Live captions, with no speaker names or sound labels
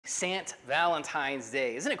St. Valentine's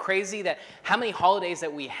Day. Isn't it crazy that how many holidays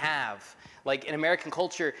that we have, like in American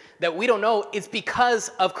culture, that we don't know it's because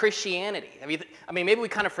of Christianity? I mean, maybe we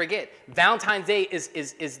kind of forget. Valentine's Day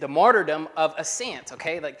is the martyrdom of a saint,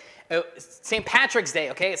 okay? Like St. Patrick's Day,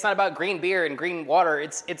 okay? It's not about green beer and green water.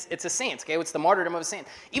 It's a saint, okay? It's the martyrdom of a saint.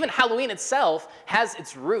 Even Halloween itself has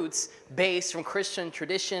its roots based from Christian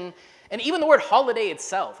tradition. And even the word holiday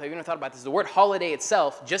itself, have you ever thought about this? The word holiday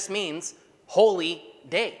itself just means holy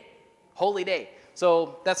day. Holy day.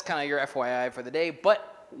 So that's kind of your FYI for the day.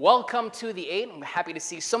 But welcome to the 8. I'm happy to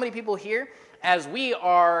see so many people here as we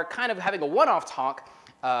are kind of having a one-off talk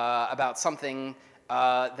about something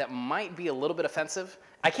that might be a little bit offensive.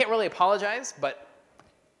 I can't really apologize, but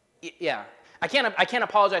yeah. I can't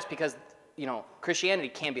apologize because, you know, Christianity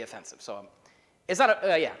can be offensive. So it's not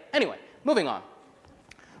yeah. Anyway, moving on.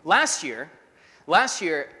 Last year,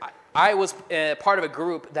 I was part of a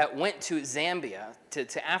group that went to Zambia,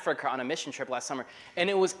 to Africa on a mission trip last summer, and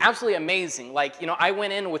it was absolutely amazing. Like, you know, I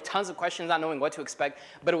went in with tons of questions, not knowing what to expect,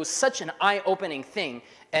 but it was such an eye-opening thing.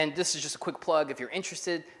 And this is just a quick plug. If you're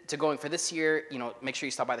interested to going for this year, you know, make sure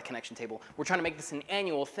you stop by the connection table. We're trying to make this an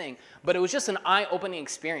annual thing, but it was just an eye-opening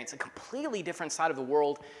experience, a completely different side of the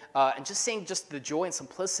world, and just seeing just the joy and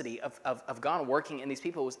simplicity of God working in these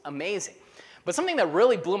people was amazing. But something that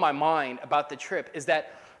really blew my mind about the trip is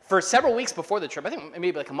that for several weeks before the trip, I think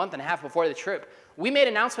maybe like a month and a half before the trip, we made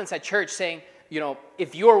announcements at church saying, you know,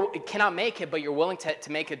 if you cannot make it, but you're willing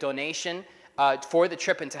to make a donation for the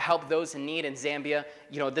trip and to help those in need in Zambia,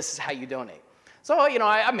 you know, this is how you donate. So, you know,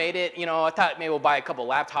 I made it. You know, I thought maybe we'll buy a couple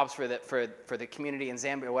laptops for the community in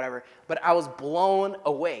Zambia or whatever. But I was blown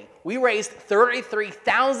away. We raised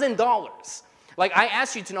 $33,000. Like, I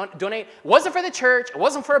asked you to donate. It wasn't for the church. It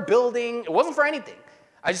wasn't for a building. It wasn't for anything.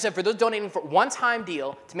 I just said for those donating for one-time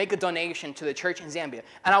deal to make a donation to the church in Zambia.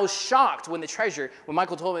 And I was shocked when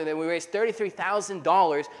Michael told me that we raised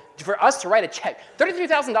 $33,000 for us to write a check.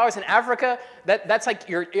 $33,000 in Africa, that's like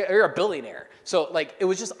you're a billionaire. So like it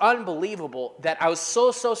was just unbelievable that I was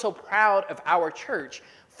so proud of our church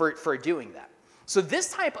for doing that. So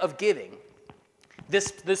this type of giving,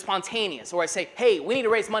 this spontaneous, or I say, hey, we need to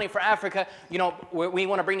raise money for Africa. You know, we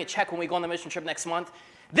want to bring a check when we go on the mission trip next month.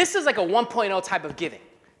 This is like a 1.0 type of giving.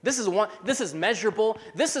 This is measurable.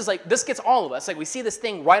 This gets all of us. Like we see this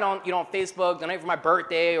thing right on, you know, on Facebook, donate for my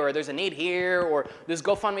birthday, or there's a need here, or there's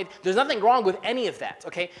GoFundMe. There's nothing wrong with any of that,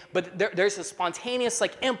 okay? But there's a spontaneous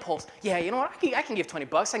like impulse. Yeah, you know what? I can give 20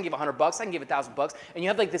 bucks. I can give 100 bucks. I can give 1,000 bucks. And you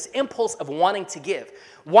have like this impulse of wanting to give.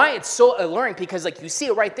 Why it's so alluring? Because like you see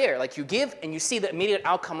it right there. Like you give and you see the immediate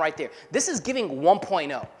outcome right there. This is giving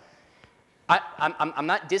 1.0. I'm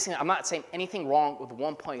not dissing, I'm not saying anything wrong with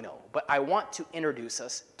 1.0, but I want to introduce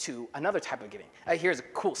us to another type of giving. Here's a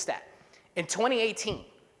cool stat. In 2018,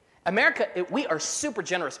 America, we are super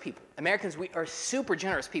generous people. Americans, we are super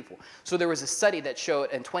generous people. So there was a study that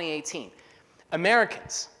showed in 2018,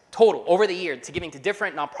 Americans, total, over the year, to giving to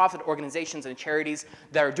different nonprofit organizations and charities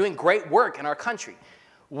that are doing great work in our country,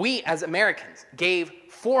 we as Americans gave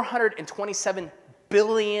 $427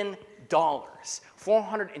 billion.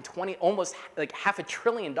 420, almost like $500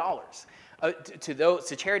 billion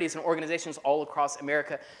to charities and organizations all across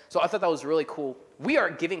America. So I thought that was really cool. We are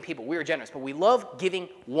giving people. We are generous, but we love giving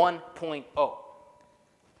 1.0.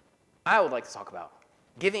 I would like to talk about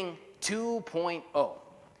giving 2.0.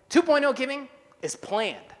 2.0 giving is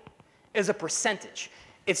planned, is a percentage.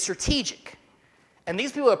 It's strategic. And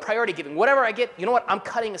these people are priority giving. Whatever I get, you know what? I'm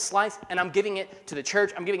cutting a slice and I'm giving it to the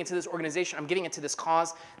church. I'm giving it to this organization. I'm giving it to this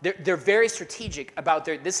cause. They're very strategic about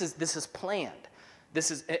this is planned.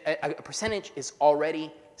 This is a percentage is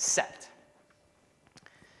already set.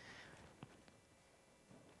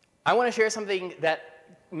 I want to share something that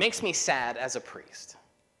makes me sad as a priest.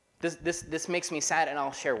 This makes me sad, and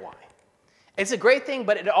I'll share why. It's a great thing,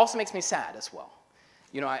 but it also makes me sad as well.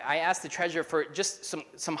 You know, I asked the treasurer for just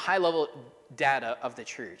some high-level data of the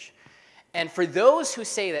church. And for those who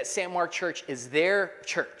say that St. Mark Church is their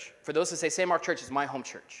church, for those who say St. Mark Church is my home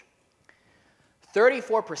church,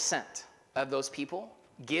 34% of those people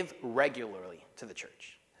give regularly to the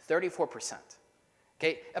church. 34%.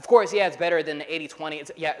 Okay? Of course, yeah, it's better than the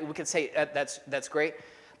 80-20. Yeah, we could say that's great.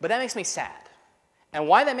 But that makes me sad. And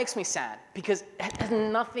why that makes me sad? Because it has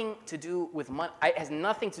nothing to do with money. It has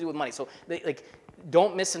nothing to do with money. So, like,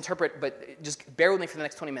 don't misinterpret, but just bear with me for the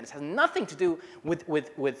next 20 minutes. It has nothing to do with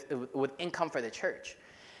income for the church.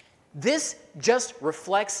 This just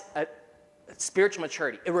reflects a spiritual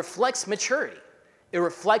maturity. It reflects maturity. It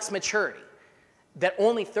reflects maturity. That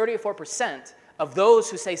only 34% of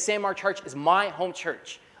those who say St. Mark Church is my home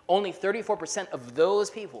church, only 34% of those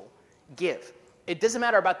people give. It doesn't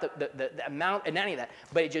matter about the amount and any of that,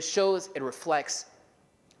 but it just shows, it reflects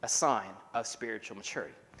a sign of spiritual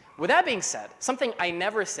maturity. With that being said, something I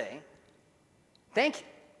never say, thank you.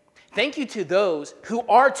 Thank you to those who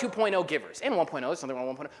are 2.0 givers. And 1.0, something wrong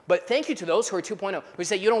with 1.0. But thank you to those who are 2.0, who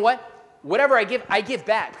say, you know what? Whatever I give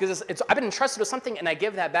back. Because I've been entrusted with something and I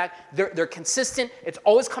give that back. They're consistent. It's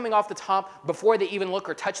always coming off the top before they even look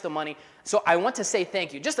or touch the money. So I want to say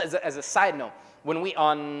thank you. Just as a side note, when we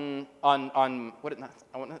not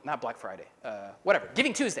Black Friday, whatever,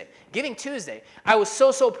 Giving Tuesday, I was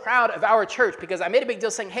so proud of our church because I made a big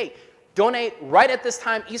deal saying, hey, donate right at this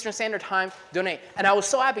time, Eastern Standard Time, donate. And I was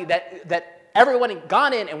so happy that everyone had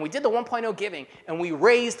gone in and we did the 1.0 giving and we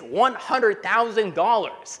raised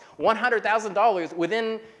 $100,000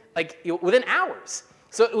 within hours.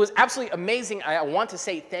 So it was absolutely amazing. I want to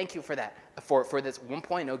say thank you for that, for this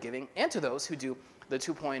 1.0 giving and to those who do the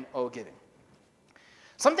 2.0 giving.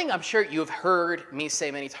 Something I'm sure you have heard me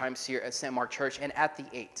say many times here at St. Mark Church and at the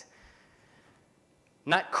 8.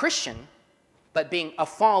 Not Christian, but being a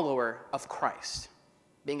follower of Christ.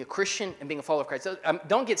 Being a Christian and being a follower of Christ. So,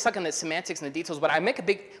 don't get stuck in the semantics and the details, but I make a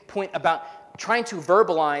big point about trying to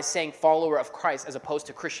verbalize saying follower of Christ as opposed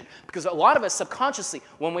to Christian. Because a lot of us subconsciously,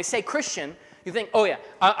 when we say Christian, you think, oh yeah,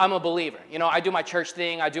 I'm a believer. You know, I do my church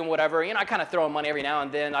thing, I do whatever. You know, I kind of throw in money every now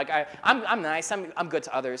and then. Like I'm nice, I'm good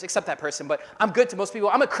to others, except that person, but I'm good to most people.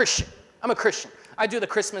 I'm a Christian. I do the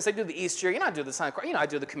Christmas, I do the Easter, you know, I do the sign of Christ, you know, I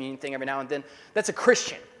do the communion thing every now and then. That's a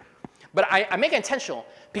Christian. But I make it intentional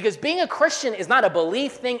because being a Christian is not a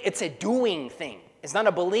belief thing, it's a doing thing. It's not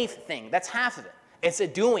a belief thing. That's half of it. It's a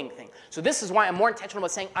doing thing. So this is why I'm more intentional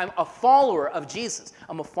about saying I'm a follower of Jesus.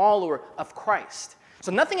 I'm a follower of Christ.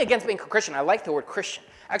 So nothing against being a Christian. I like the word Christian.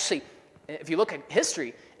 Actually, if you look at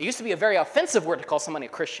history, it used to be a very offensive word to call somebody a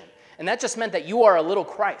Christian. And that just meant that you are a little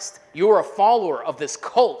Christ. You are a follower of this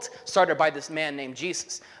cult started by this man named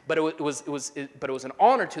Jesus. But it was an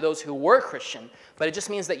honor to those who were Christian. But it just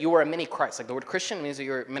means that you are a mini Christ. Like the word Christian means that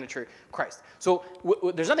you're a miniature Christ. So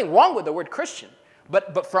there's nothing wrong with the word Christian.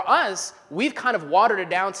 But for us, we've kind of watered it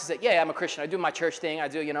down to say, yeah, I'm a Christian. I do my church thing. I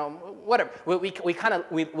do, you know, whatever.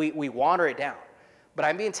 We water it down. But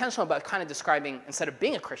I'm being intentional about kind of describing, instead of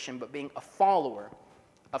being a Christian, but being a follower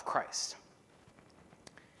of Christ.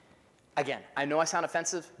 Again, I know I sound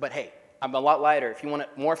offensive, but hey, I'm a lot lighter. If you want it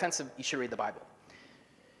more offensive, you should read the Bible.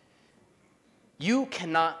 You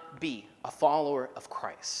cannot be a follower of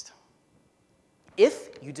Christ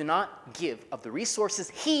if you do not give of the resources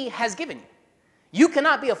he has given you. You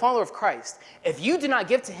cannot be a follower of Christ if you do not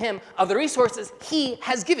give to him of the resources he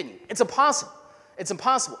has given you. It's impossible. It's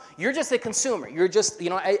impossible. You're just a consumer. You're just, you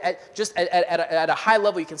know, at a high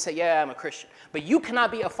level, you can say, yeah, I'm a Christian. But you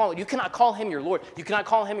cannot be a follower. You cannot call him your Lord. You cannot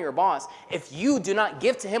call him your boss if you do not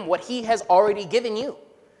give to him what he has already given you.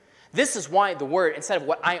 This is why the word, instead of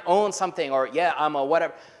what I own something or, yeah, I'm a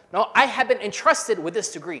whatever. No, I have been entrusted with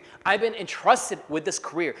this degree. I've been entrusted with this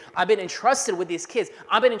career. I've been entrusted with these kids.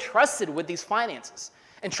 I've been entrusted with these finances.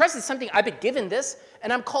 Entrusted is something I've been given this,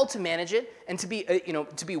 and I'm called to manage it and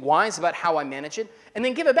to be wise about how I manage it, and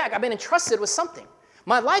then give it back. I've been entrusted with something.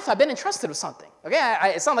 My life, I've been entrusted with something. Okay,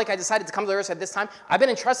 it's not like I decided to come to the earth at this time. I've been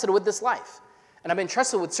entrusted with this life, and I've been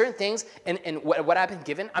entrusted with certain things, and what I've been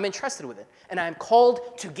given, I'm entrusted with it, and I'm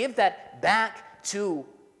called to give that back to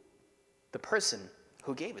the person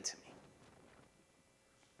who gave it to me.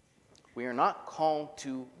 We are not called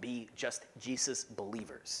to be just Jesus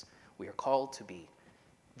believers. We are called to be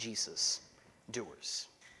Jesus doers.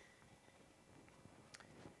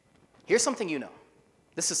 Here's something you know.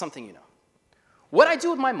 This is something you know. What I do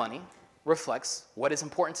with my money reflects what is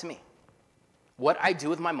important to me. What I do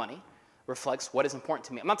with my money reflects what is important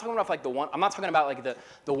to me. I'm not talking about like I'm not talking about like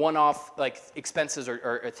the one-off like expenses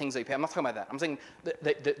or things that you pay. I'm not talking about that. I'm saying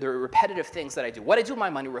the repetitive things that I do. What I do with my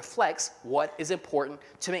money reflects what is important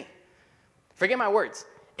to me. Forget my words.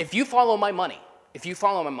 If you follow my money,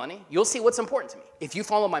 you'll see what's important to me. If you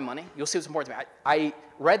follow my money, you'll see what's important to me. I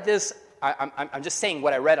read this. I'm just saying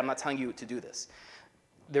what I read. I'm not telling you to do this.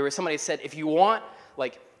 There was somebody who said, if you want,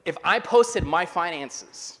 like, if I posted my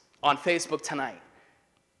finances on Facebook tonight,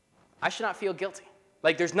 I should not feel guilty.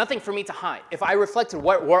 Like, there's nothing for me to hide. If I reflected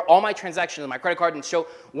where all my transactions, my credit card, and show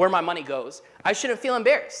where my money goes, I shouldn't feel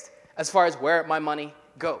embarrassed as far as where my money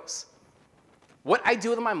goes. What I do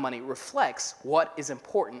with my money reflects what is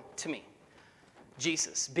important to me.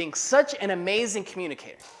 Jesus being such an amazing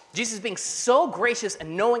communicator. Jesus being so gracious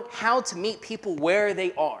and knowing how to meet people where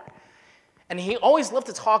they are. And he always loved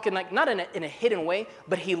to talk in like, not in a hidden way,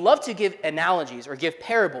 but he loved to give analogies or give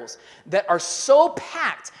parables that are so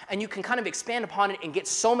packed, and you can kind of expand upon it and get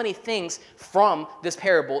so many things from this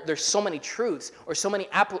parable. There's so many truths or so many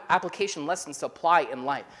application lessons to apply in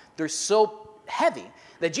life. They're so heavy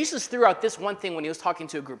that Jesus threw out this one thing when he was talking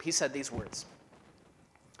to a group. He said these words: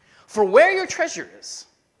 "For where your treasure is,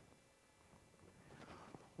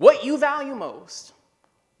 what you value most,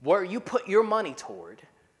 where you put your money toward,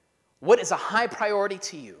 what is a high priority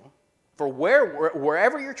to you, for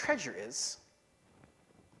wherever your treasure is,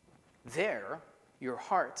 there your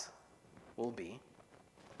heart will be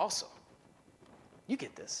also." You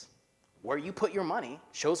get this. Where you put your money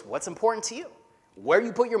shows what's important to you. Where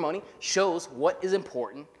you put your money shows what is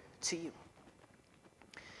important to you.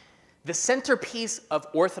 The centerpiece of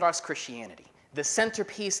Orthodox Christianity, the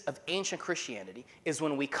centerpiece of ancient Christianity, is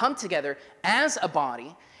when we come together as a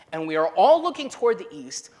body and we are all looking toward the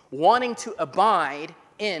east, wanting to abide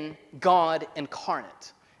in God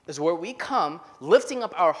incarnate. Is where we come, lifting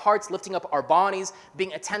up our hearts, lifting up our bodies,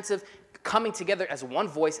 being attentive, coming together as one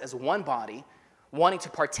voice, as one body, wanting to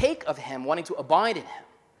partake of him, wanting to abide in him.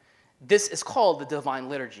 This is called the divine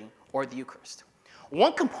liturgy, or the Eucharist.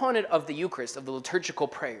 One component of the Eucharist, of the liturgical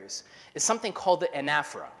prayers, is something called the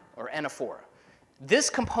anaphora, or anaphora. This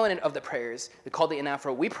component of the prayers, they call the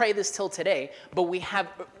anaphora. We pray this till today, but we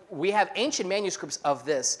have ancient manuscripts of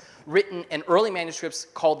this written in early manuscripts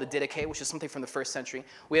called the Didache, which is something from the 1st century.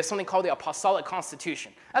 We have something called the Apostolic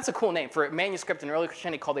Constitution. That's a cool name for a manuscript in early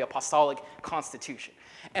Christianity called the Apostolic Constitution.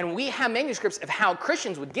 And we have manuscripts of how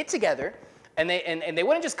Christians would get together, and they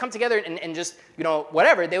wouldn't just come together and just,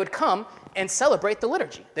 whatever. They would come and celebrate the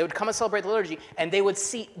liturgy. They would come and celebrate the liturgy, and they would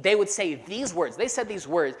say these words. They said these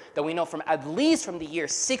words that we know from at least from the year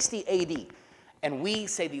 60 AD. And we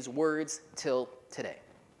say these words till today.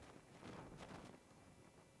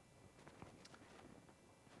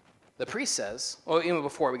 The priest says, or even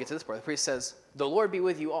before we get to this part, the priest says, "The Lord be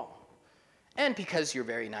with you all. And because you're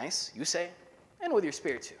very nice, you say, and with your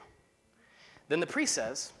spirit too." Then the priest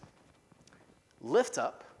says, "Lift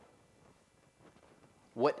up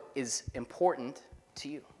what is important to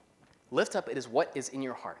you. Lift up, it is what is in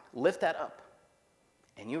your heart. Lift that up."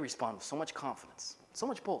 And you respond with so much confidence, so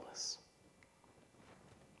much boldness.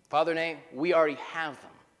 Father Nay, we already have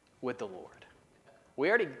them with the Lord. We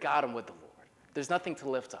already got them with the Lord. There's nothing to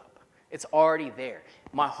lift up. It's already there.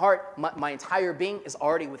 My heart, my entire being is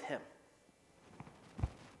already with him.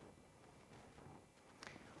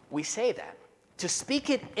 We say that to speak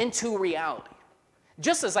it into reality.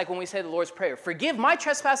 Just as like when we say the Lord's Prayer, "Forgive my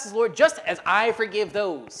trespasses, Lord, just as I forgive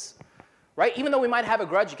those." Right? Even though we might have a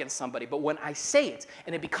grudge against somebody, but when I say it,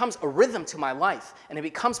 and it becomes a rhythm to my life, and it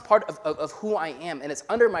becomes part of who I am, and it's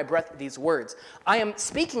under my breath, these words, I am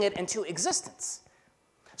speaking it into existence.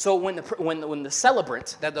 So when the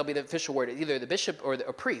celebrant, that'll be the official word, either the bishop or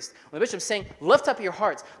a priest, when the bishop's saying, "Lift up your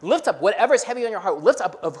hearts, lift up whatever is heavy on your heart, lift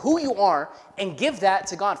up of who you are, and give that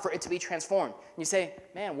to God for it to be transformed." And you say,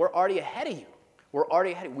 "Man, we're already ahead of you. We're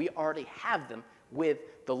already ahead of you. We already have them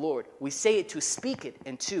with the Lord." We say it to speak it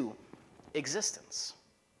into existence.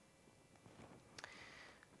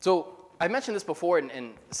 So I mentioned this before,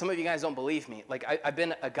 and some of you guys don't believe me. Like, I've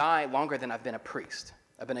been a guy longer than I've been a priest.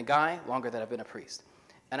 I've been a guy longer than I've been a priest.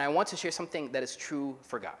 And I want to share something that is true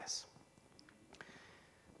for guys.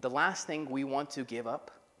 The last thing we want to give up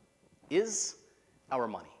is our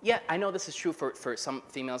money. Yeah, I know this is true for some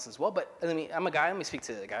females as well, but I'm a guy. Let me speak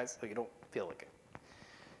to the guys so you don't feel like it.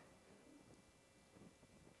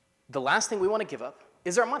 The last thing we want to give up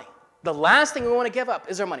is our money. The last thing we want to give up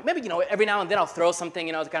is our money. Maybe, every now and then I'll throw something,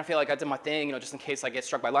 to kind of feel like I did my thing, just in case I get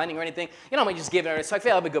struck by lightning or anything. I might just give it, so I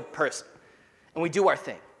feel I'm a good person. And we do our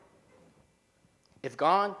thing. If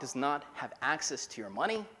God does not have access to your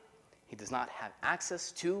money, he does not have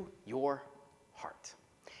access to your heart.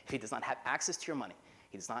 If he does not have access to your money,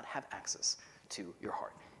 he does not have access to your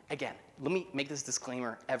heart. Again, let me make this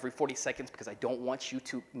disclaimer every 40 seconds because I don't want you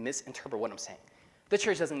to misinterpret what I'm saying. The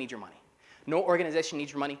church doesn't need your money. No organization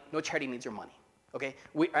needs your money. No charity needs your money. Okay?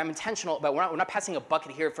 I'm intentional about we're not passing a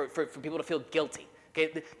bucket here for people to feel guilty.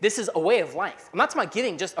 Okay? This is a way of life. I'm not talking about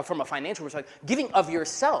giving just from a financial perspective. Giving of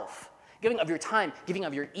yourself. Giving of your time, giving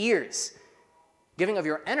of your ears, giving of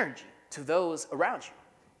your energy to those around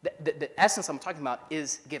you. The essence I'm talking about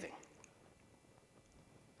is giving.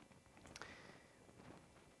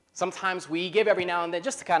 Sometimes we give every now and then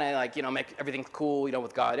just to kind of make everything cool,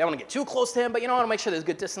 with God. I don't want to get too close to him, but I want to make sure there's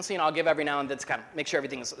good distance. I'll give every now and then to kind of make sure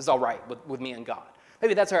everything is all right with me and God.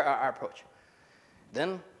 Maybe that's our approach.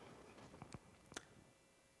 Then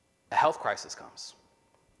a health crisis comes.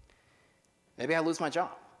 Maybe I lose my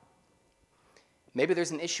job. Maybe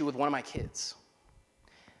there's an issue with one of my kids.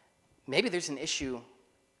 Maybe there's an issue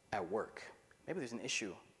at work. Maybe there's an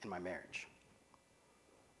issue in my marriage.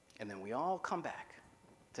 And then we all come back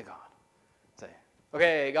to God. Say,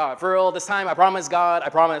 okay, God, for real, this time I promise, God, I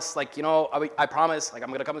promise, like, you know, I promise, like, I'm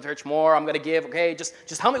going to come to church more, I'm going to give, okay, just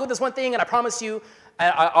help me with this one thing, and I promise you,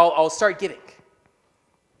 I'll start giving.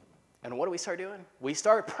 And what do we start doing? We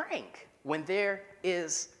start praying when there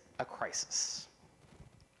is a crisis.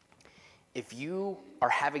 If you are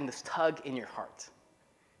having this tug in your heart,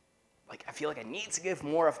 like, I feel like I need to give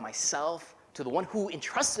more of myself to the one who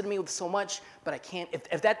entrusted me with so much, but I can't.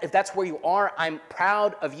 If that's where you are, I'm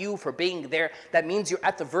proud of you for being there. That means you're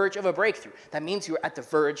at the verge of a breakthrough. That means you're at the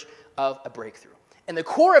verge of a breakthrough. And the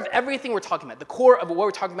core of everything we're talking about, the core of what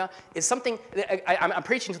we're talking about is something that I'm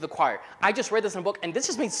preaching to the choir. I just read this in a book, and this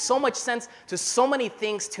just made so much sense to so many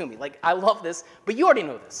things to me. Like, I love this, but you already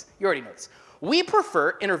know this. You already know this. We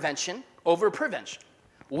prefer intervention over prevention.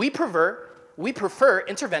 We prefer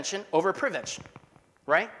intervention over prevention,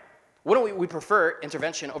 right? Wouldn't we prefer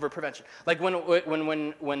intervention over prevention? Like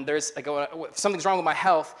when there's like if something's wrong with my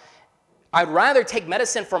health, I'd rather take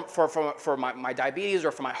medicine for my diabetes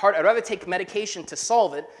or for my heart. I'd rather take medication to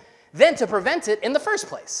solve it than to prevent it in the first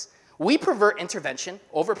place. We prefer intervention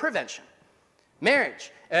over prevention.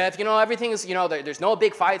 Marriage. If everything is there's no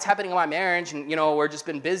big fights happening in my marriage, and we're just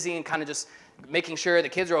been busy and kind of just making sure the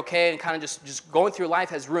kids are okay and kind of just going through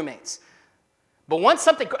life as roommates. But once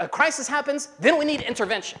a crisis happens, then we need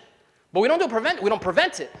intervention. But we don't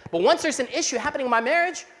prevent it. But once there's an issue happening in my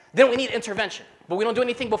marriage, then we need intervention. But we don't do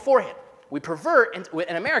anything beforehand.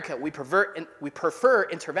 In America, we prefer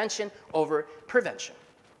intervention over prevention.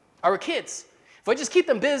 Our kids, if I just keep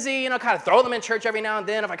them busy, kind of throw them in church every now and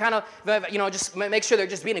then, if I kind of, just make sure they're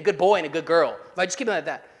just being a good boy and a good girl, if I just keep them like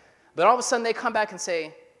that. But all of a sudden they come back and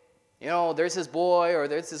say, there's this boy or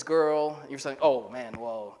there's this girl. And you're saying, oh man,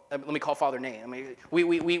 well, let me call father name. I mean,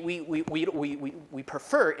 we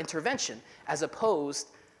prefer intervention as opposed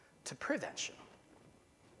to prevention.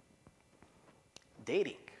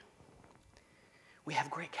 Dating. We have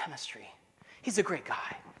great chemistry. He's a great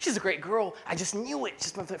guy. She's a great girl. I just knew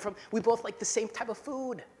it. We both like the same type of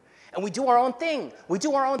food, and we do our own thing. We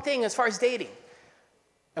do our own thing as far as dating.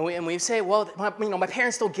 And we say, well, my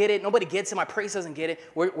parents don't get it. Nobody gets it. My priest doesn't get it.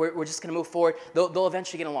 We're just going to move forward. They'll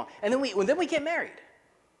eventually get along. And then we get married.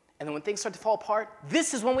 And then when things start to fall apart,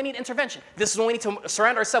 this is when we need intervention. This is when we need to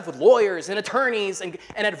surround ourselves with lawyers and attorneys and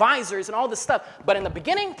advisors and all this stuff. But in the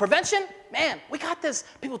beginning, prevention, man, we got this.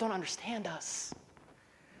 People don't understand us.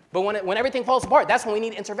 But when everything falls apart, that's when we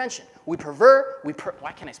need intervention. Why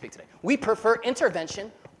can't I speak today? We prefer intervention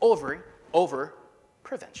over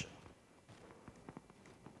prevention.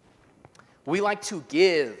 We like to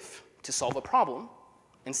give to solve a problem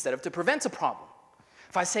instead of to prevent a problem.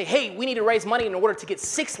 If I say, hey, we need to raise money in order to get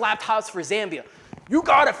 6 laptops for Zambia. You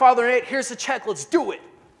got it, Father Nate. Here's the check. Let's do it.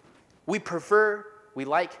 We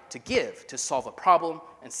like to give to solve a problem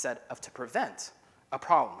instead of to prevent a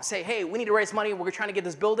problem. I say, hey, we need to raise money. We're trying to get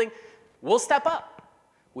this building. We'll step up.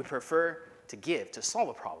 We prefer to give to solve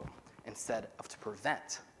a problem instead of to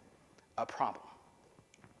prevent a problem.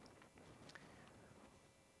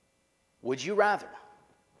 Would you rather,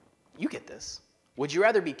 you get this, would you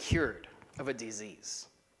rather be cured of a disease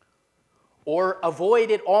or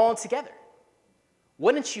avoid it altogether?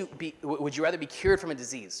 Would you rather be cured from a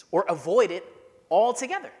disease or avoid it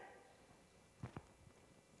altogether?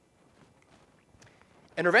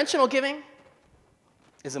 Interventional giving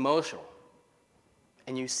is emotional,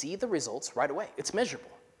 and you see the results right away. It's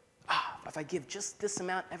measurable. If I give just this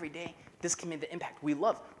amount every day, this can make the impact. We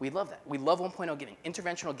love that. We love 1.0 giving.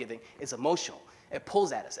 Interventional giving is emotional. It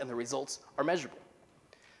pulls at us, and the results are measurable.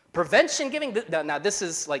 Prevention giving, now this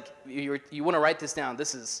is like, you want to write this down.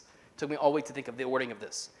 Took me all week to think of the wording of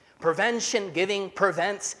this. Prevention giving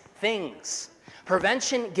prevents things.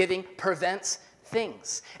 Prevention giving prevents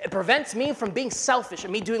things. It prevents me from being selfish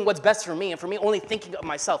and me doing what's best for me and for me only thinking of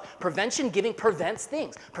myself. Prevention giving prevents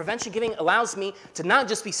things. Prevention giving allows me to not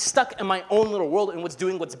just be stuck in my own little world and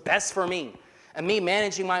doing what's best for me and me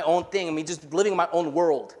managing my own thing and me just living my own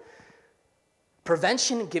world.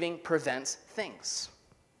 Prevention giving prevents things.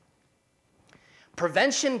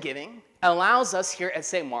 Prevention giving allows us here at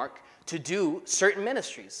St. Mark to do certain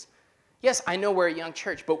ministries. Yes, I know we're a young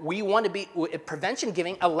church, but we want to be, prevention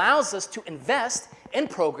giving allows us to invest in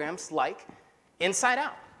programs like Inside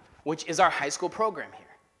Out, which is our high school program here.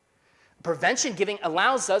 Prevention giving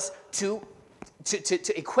allows us to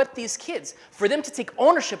equip these kids, for them to take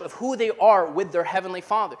ownership of who they are with their Heavenly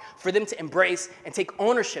Father, for them to embrace and take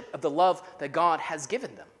ownership of the love that God has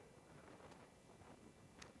given them.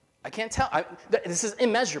 I can't tell, this is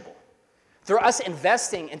immeasurable. through us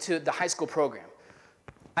investing into the high school program.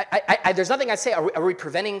 There's nothing I say. Are we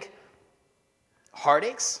preventing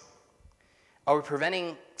heartaches? Are we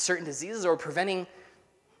preventing certain diseases? Are we preventing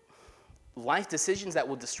life decisions that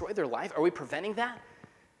will destroy their life? Are we preventing that?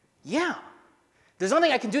 Yeah. There's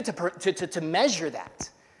nothing I can do to measure that.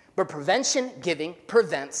 But prevention giving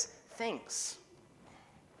prevents things.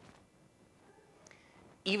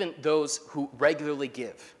 Even those who regularly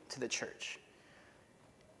give to the church.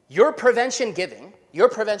 Your prevention giving,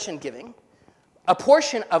 a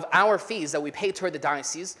portion of our fees that we pay toward the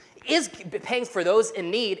diocese is paying for those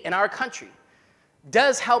in need in our country.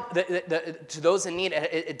 Does help to those in need.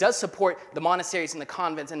 It does support the monasteries and the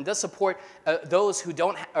convents, and does support those who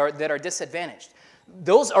don't or that are disadvantaged.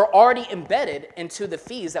 Those are already embedded into the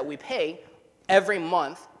fees that we pay every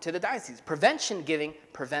month to the diocese. Prevention giving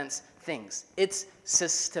prevents things. It's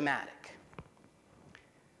systematic.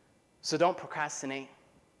 So don't procrastinate.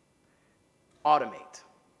 Automate.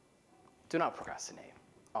 Do not procrastinate.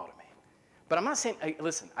 Automate. But I'm not saying,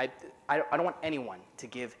 listen, I don't want anyone to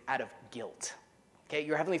give out of guilt. Okay?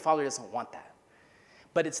 Your Heavenly Father doesn't want that.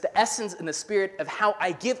 But it's the essence and the spirit of how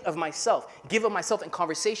I give of myself in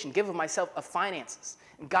conversation, give of myself of finances.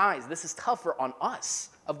 And guys, this is tougher on us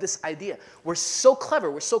of this idea. We're so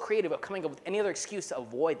clever, we're so creative at coming up with any other excuse to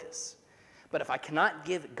avoid this. But if I cannot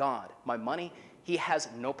give God my money, He has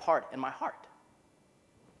no part in my heart.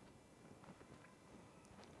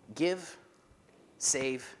 Give,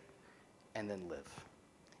 save, and then live.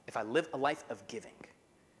 If I live a life of giving,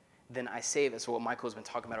 then I save, as what Michael has been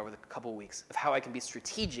talking about over the couple of weeks, of how I can be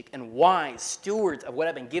strategic and wise stewards of what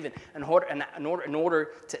I've been given in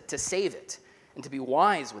order to save it and to be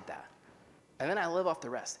wise with that. And then I live off the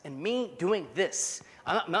rest. And me doing this,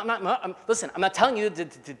 listen, I'm not telling you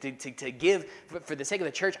to give for the sake of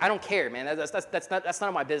the church. I don't care, man. That's none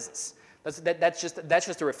of my business. That's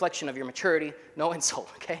just a reflection of your maturity. No insult,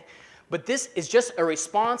 okay? But this is just a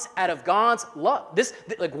response out of God's love.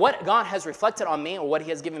 Like what God has reflected on me or what He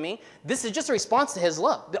has given me, this is just a response to His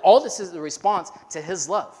love. All this is a response to His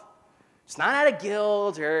love. It's not out of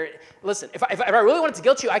guilt or, listen, if I really wanted to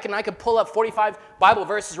guilt you, I could pull up 45 Bible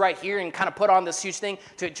verses right here and kind of put on this huge thing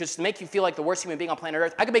to just make you feel like the worst human being on planet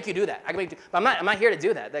Earth. I could make you do that. But I'm not here to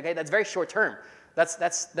do that. Okay? That's very short term. That's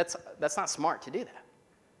not smart to do that.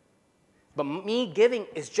 But me giving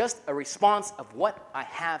is just a response of what I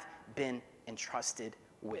have been entrusted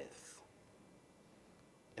with.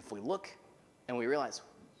 If we look and we realize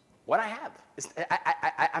what I have,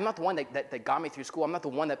 I'm not the one that got me through school. I'm not the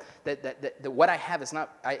one that what I have is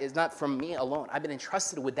not from me alone. I've been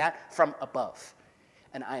entrusted with that from above.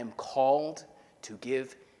 And I am called to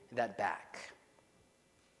give that back.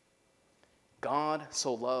 God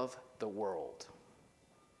so loved the world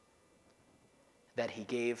that He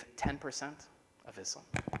gave 10% of His Son.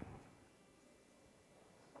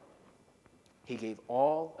 He gave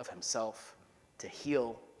all of Himself to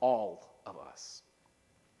heal all of us.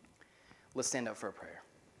 Let's stand up for a prayer.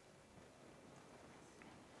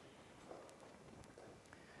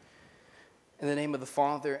 In the name of the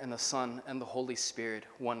Father, and the Son, and the Holy Spirit,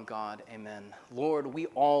 one God, amen. Lord, we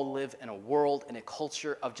all live in a world, in a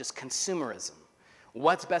culture of just consumerism.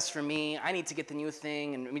 What's best for me? I need to get the new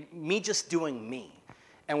thing, and me just doing me.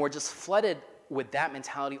 And we're just flooded with that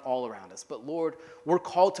mentality all around us. But Lord, we're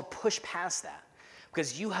called to push past that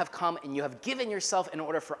because You have come and You have given Yourself in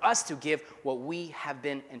order for us to give what we have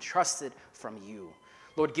been entrusted from You.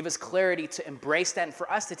 Lord, give us clarity to embrace that and for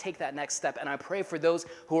us to take that next step. And I pray for those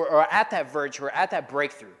who are at that verge, who are at that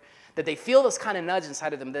breakthrough, that they feel this kind of nudge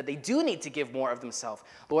inside of them, that they do need to give more of themselves.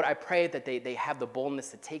 Lord, I pray that they have the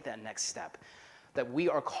boldness to take that next step, that we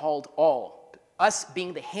are called all, us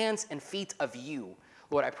being the hands and feet of You.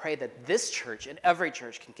 Lord, I pray that this church and every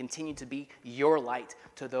church can continue to be Your light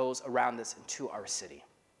to those around us and to our city.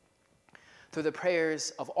 Through the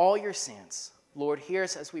prayers of all Your saints, Lord, hear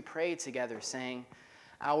us as we pray together, saying,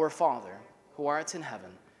 Our Father, who art in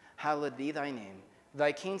heaven, hallowed be Thy name.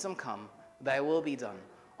 Thy kingdom come, Thy will be done,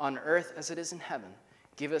 on earth as it is in heaven.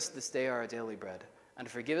 Give us this day our daily bread, and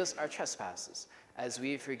forgive us our trespasses, as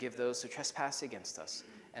we forgive those who trespass against us.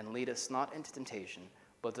 And lead us not into temptation,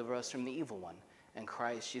 but deliver us from the evil one. And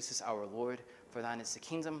Christ Jesus our Lord, for Thine is the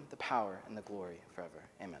kingdom, the power, and the glory forever.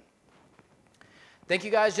 Amen. Thank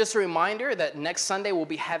you guys. Just a reminder that next Sunday we'll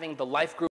be having the life group.